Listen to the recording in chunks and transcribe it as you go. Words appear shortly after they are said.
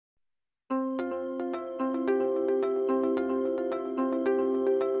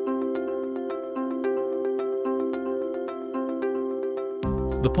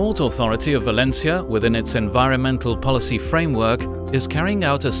Port Authority of Valencia, within its environmental policy framework, is carrying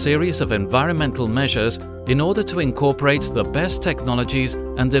out a series of environmental measures in order to incorporate the best technologies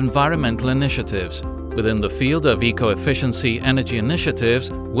and environmental initiatives. Within the field of eco-efficiency energy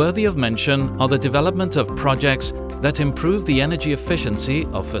initiatives, worthy of mention are the development of projects that improve the energy efficiency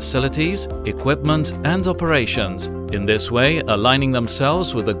of facilities, equipment and operations, in this way aligning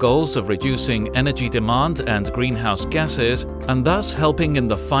themselves with the goals of reducing energy demand and greenhouse gases, and thus helping in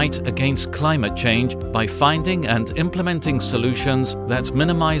the fight against climate change by finding and implementing solutions that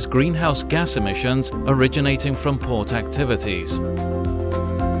minimize greenhouse gas emissions originating from port activities.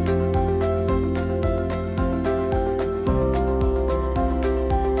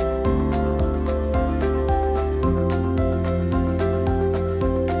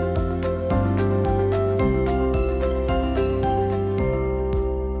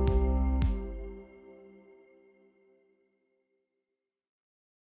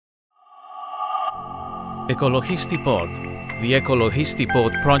 Ecologisti Port. The Ecologisti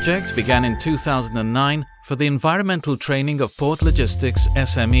Port project began in 2009 for the environmental training of port logistics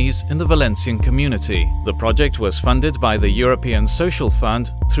SMEs in the Valencian community. The project was funded by the European Social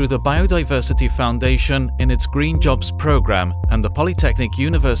Fund through the Biodiversity Foundation in its Green Jobs program and the Polytechnic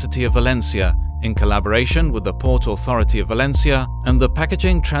University of Valencia, in collaboration with the Port Authority of Valencia and the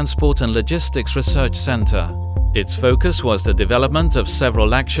Packaging, Transport and Logistics Research Center. Its focus was the development of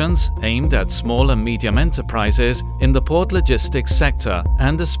several actions aimed at small and medium enterprises in the port logistics sector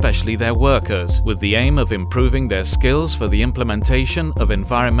and especially their workers, with the aim of improving their skills for the implementation of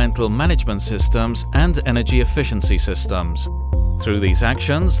environmental management systems and energy efficiency systems. Through these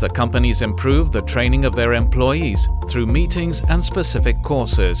actions, the companies improve the training of their employees through meetings and specific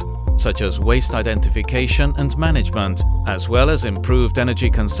courses, such as waste identification and management, as well as improved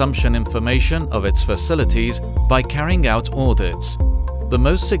energy consumption information of its facilities by carrying out audits. The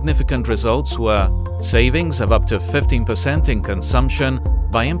most significant results were savings of up to 15% in consumption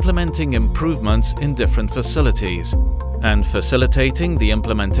by implementing improvements in different facilities, and facilitating the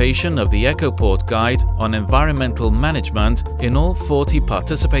implementation of the EcoPort Guide on environmental management in all 40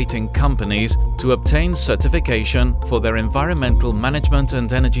 participating companies to obtain certification for their environmental management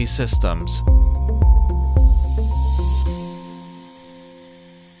and energy systems.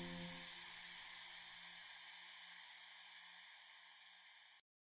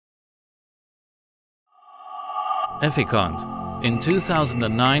 Efficont. In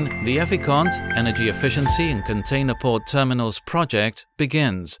 2009, the Efficont Energy Efficiency in Container Port Terminals project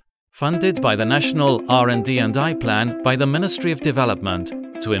begins, funded by the National R&D&I Plan by the Ministry of Development,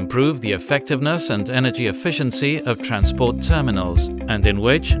 to improve the effectiveness and energy efficiency of transport terminals, and in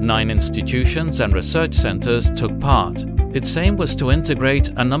which 9 institutions and research centers took part. Its aim was to integrate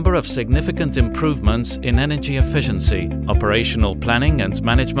a number of significant improvements in energy efficiency, operational planning and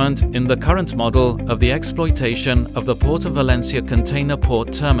management in the current model of the exploitation of the Port of Valencia container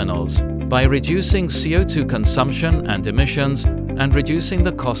port terminals, by reducing CO2 consumption and emissions and reducing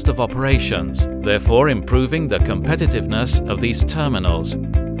the cost of operations, therefore improving the competitiveness of these terminals.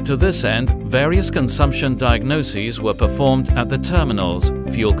 To this end, various consumption diagnoses were performed at the terminals: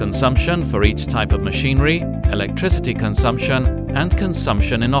 fuel consumption for each type of machinery, electricity consumption, and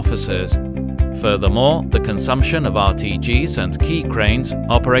consumption in offices. Furthermore, the consumption of RTGs and key cranes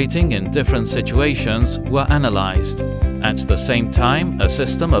operating in different situations were analyzed. At the same time, a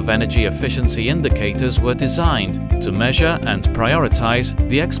system of energy efficiency indicators were designed to measure and prioritize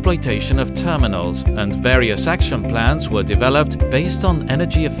the exploitation of terminals, and various action plans were developed based on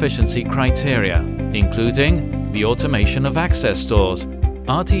energy efficiency criteria, including the automation of access doors,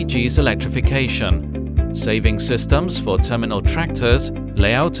 RTGs electrification, saving systems for terminal tractors,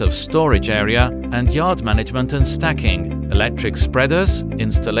 layout of storage area and yard management and stacking, electric spreaders,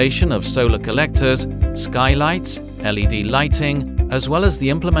 installation of solar collectors, skylights, LED lighting, as well as the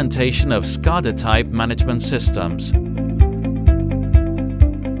implementation of SCADA-type management systems.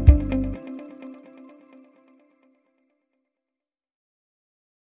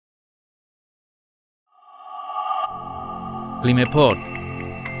 Climeport.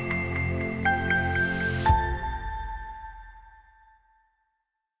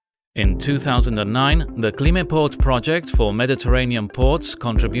 In 2009, the Climeport project for Mediterranean ports'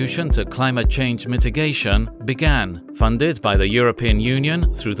 contribution to climate change mitigation began, funded by the European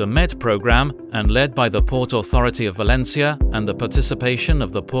Union through the MED program and led by the Port Authority of Valencia and the participation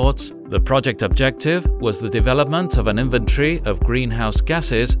of the ports. The project objective was the development of an inventory of greenhouse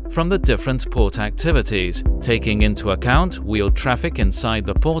gases from the different port activities, taking into account wheel traffic inside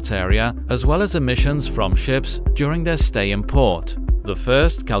the port area as well as emissions from ships during their stay in port. The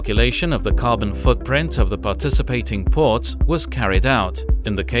first calculation of the carbon footprint of the participating ports was carried out.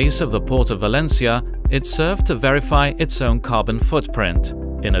 In the case of the Port of Valencia, it served to verify its own carbon footprint.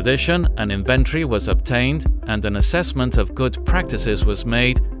 In addition, an inventory was obtained and an assessment of good practices was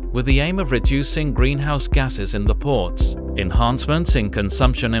made with the aim of reducing greenhouse gases in the ports. Enhancements in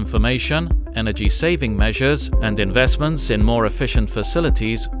consumption information, energy-saving measures, and investments in more efficient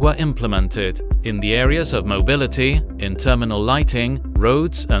facilities were implemented in the areas of mobility, in terminal lighting,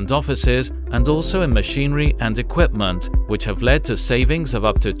 roads and offices, and also in machinery and equipment, which have led to savings of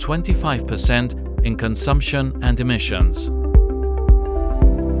up to 25% in consumption and emissions.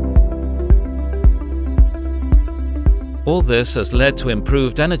 All this has led to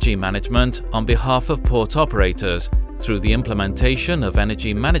improved energy management on behalf of port operators through the implementation of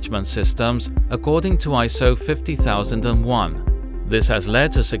energy management systems according to ISO 50001. This has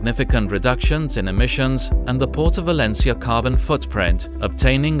led to significant reductions in emissions and the Port of Valencia carbon footprint,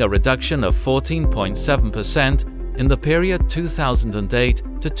 obtaining a reduction of 14.7% in the period 2008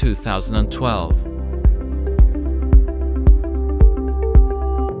 to 2012.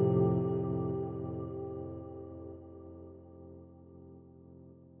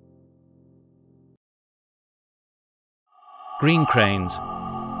 Green cranes.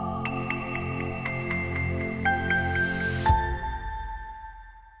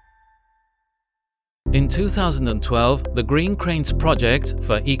 In 2012, the Green Cranes project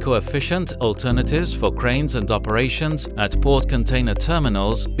for eco-efficient alternatives for cranes and operations at port container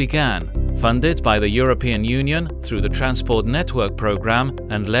terminals began. Funded by the European Union through the Transport Network Programme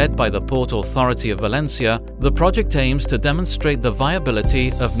and led by the Port Authority of Valencia, the project aims to demonstrate the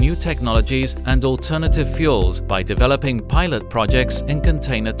viability of new technologies and alternative fuels by developing pilot projects in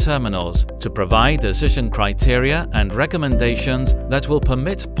container terminals to provide decision criteria and recommendations that will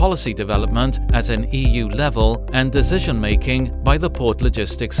permit policy development at an EU level and decision-making by the port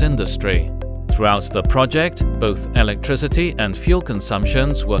logistics industry. Throughout the project, both electricity and fuel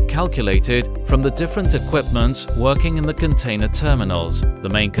consumptions were calculated from the different equipments working in the container terminals. The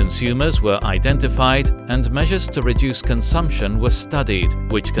main consumers were identified and measures to reduce consumption were studied,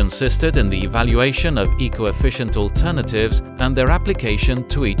 which consisted in the evaluation of eco-efficient alternatives and their application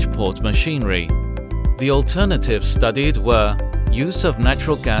to each port machinery. The alternatives studied were use of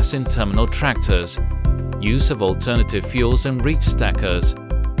natural gas in terminal tractors, use of alternative fuels in reach stackers,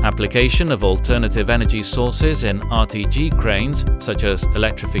 application of alternative energy sources in RTG cranes such as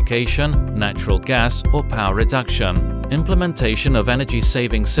electrification, natural gas or power reduction, implementation of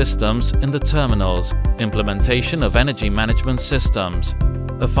energy-saving systems in the terminals, implementation of energy management systems.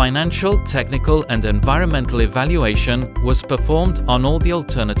 A financial, technical and environmental evaluation was performed on all the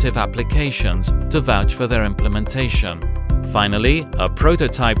alternative applications to vouch for their implementation. Finally, a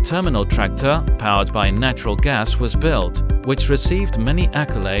prototype terminal tractor powered by natural gas was built, which received many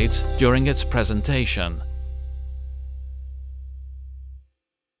accolades during its presentation.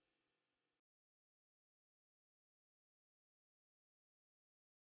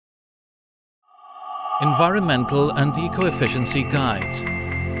 Environmental and eco-efficiency guides.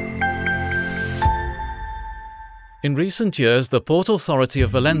 In recent years, the Port Authority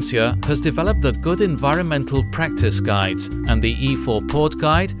of Valencia has developed the Good Environmental Practice Guides and the E4 Port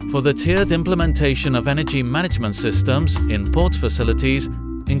Guide for the tiered implementation of energy management systems in port facilities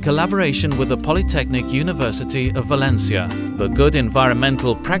in collaboration with the Polytechnic University of Valencia. The Good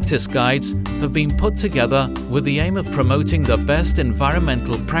Environmental Practice Guides have been put together with the aim of promoting the best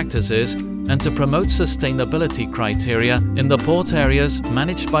environmental practices and to promote sustainability criteria in the port areas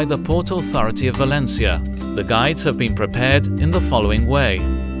managed by the Port Authority of Valencia. The guides have been prepared in the following way.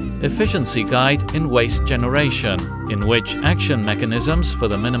 Efficiency Guide in Waste Generation, in which action mechanisms for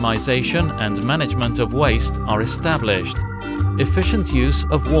the minimization and management of waste are established. Efficient Use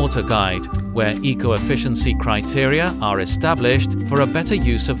of Water Guide, where eco-efficiency criteria are established for a better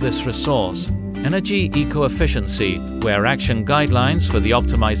use of this resource. Energy Eco-Efficiency, where action guidelines for the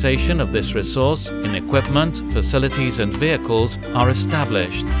optimization of this resource in equipment, facilities and vehicles are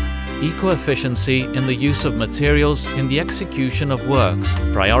established. Eco-efficiency in the use of materials in the execution of works,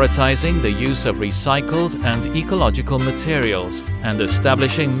 prioritizing the use of recycled and ecological materials, and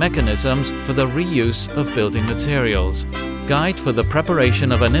establishing mechanisms for the reuse of building materials. Guide for the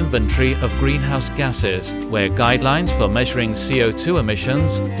preparation of an inventory of greenhouse gases, where guidelines for measuring CO2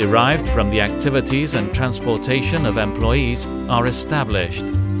 emissions derived from the activities and transportation of employees are established.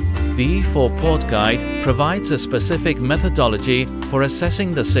 The E4 Port Guide provides a specific methodology for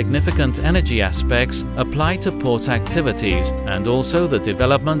assessing the significant energy aspects applied to port activities and also the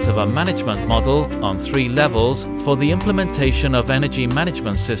development of a management model on 3 levels for the implementation of energy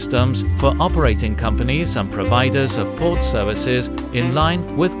management systems for operating companies and providers of port services in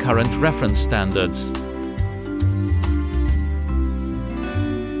line with current reference standards.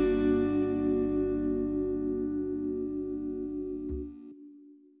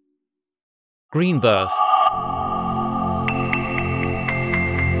 Green Berth.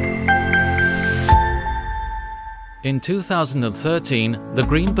 In 2013, the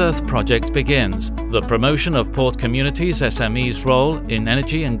Green Berth project begins, the promotion of port communities' SMEs' role in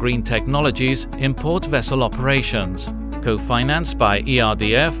energy and green technologies in port vessel operations, co-financed by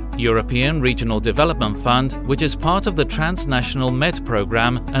ERDF, European Regional Development Fund, which is part of the Transnational MED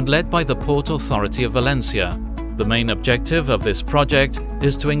program and led by the Port Authority of Valencia. The main objective of this project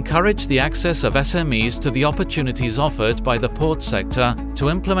is to encourage the access of SMEs to the opportunities offered by the port sector to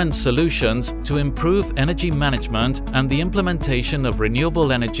implement solutions to improve energy management and the implementation of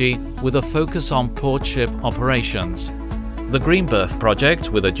renewable energy with a focus on port ship operations. The Green Berth project,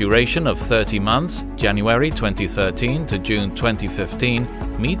 with a duration of 30 months, January 2013 to June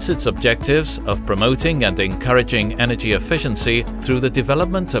 2015, meets its objectives of promoting and encouraging energy efficiency through the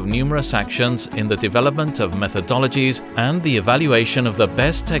development of numerous actions in the development of methodologies and the evaluation of the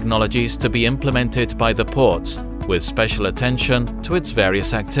best technologies to be implemented by the ports, with special attention to its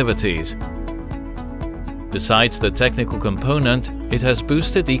various activities. Besides the technical component, it has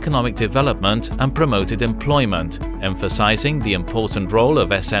boosted economic development and promoted employment, emphasizing the important role of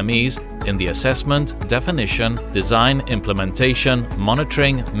SMEs in the assessment, definition, design, implementation,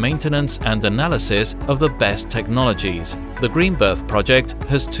 monitoring, maintenance and analysis of the best technologies. The Green Berth project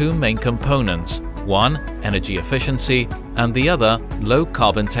has 2 main components, one, energy efficiency, and the other,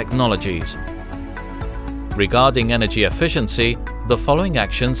 low-carbon technologies. Regarding energy efficiency, the following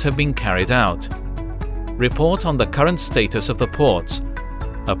actions have been carried out. Report on the current status of the ports.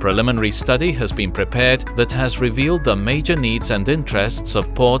 A preliminary study has been prepared that has revealed the major needs and interests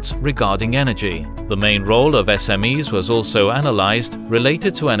of ports regarding energy. The main role of SMEs was also analyzed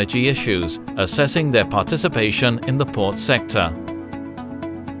related to energy issues, assessing their participation in the port sector.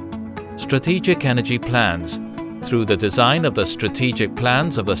 Strategic energy plans. Through the design of the strategic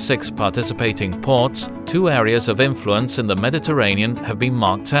plans of the 6 participating ports, 2 areas of influence in the Mediterranean have been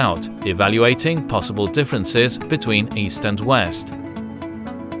marked out, evaluating possible differences between East and West.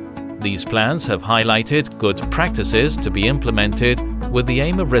 These plans have highlighted good practices to be implemented with the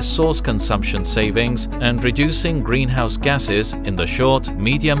aim of resource consumption savings and reducing greenhouse gases in the short,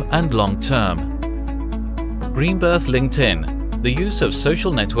 medium and long term. Green Berth LinkedIn. The use of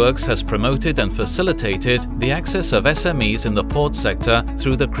social networks has promoted and facilitated the access of SMEs in the port sector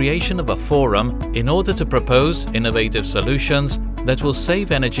through the creation of a forum in order to propose innovative solutions that will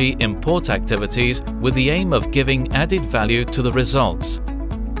save energy in port activities with the aim of giving added value to the results.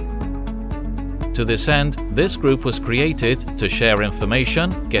 To this end, this group was created to share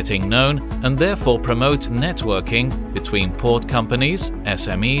information, getting known, and therefore promote networking between port companies,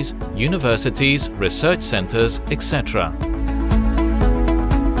 SMEs, universities, research centers, etc.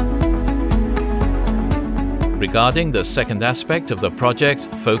 Regarding the second aspect of the project,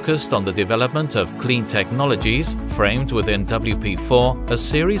 focused on the development of clean technologies, framed within WP4, a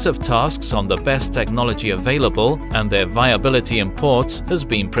series of tasks on the best technology available and their viability in ports has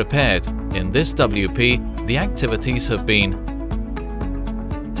been prepared. In this WP, the activities have been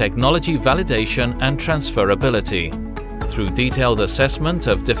technology validation and transferability. Through detailed assessment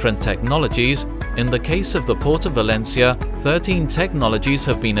of different technologies, in the case of the Port of Valencia, 13 technologies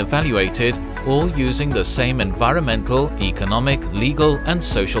have been evaluated, all using the same environmental, economic, legal and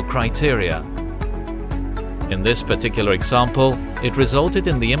social criteria. In this particular example, it resulted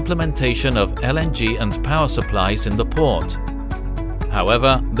in the implementation of LNG and power supplies in the port.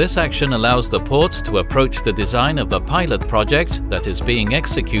 However, this action allows the ports to approach the design of the pilot project that is being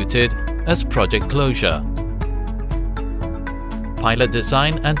executed as project closure. Pilot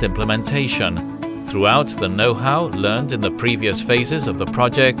design and implementation. Throughout the know-how learned in the previous phases of the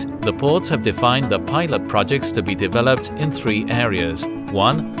project, the ports have defined the pilot projects to be developed in 3 areas.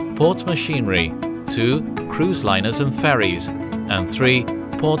 1. Port machinery. 2. Cruise liners and ferries. And 3.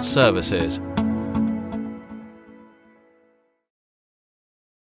 Port services.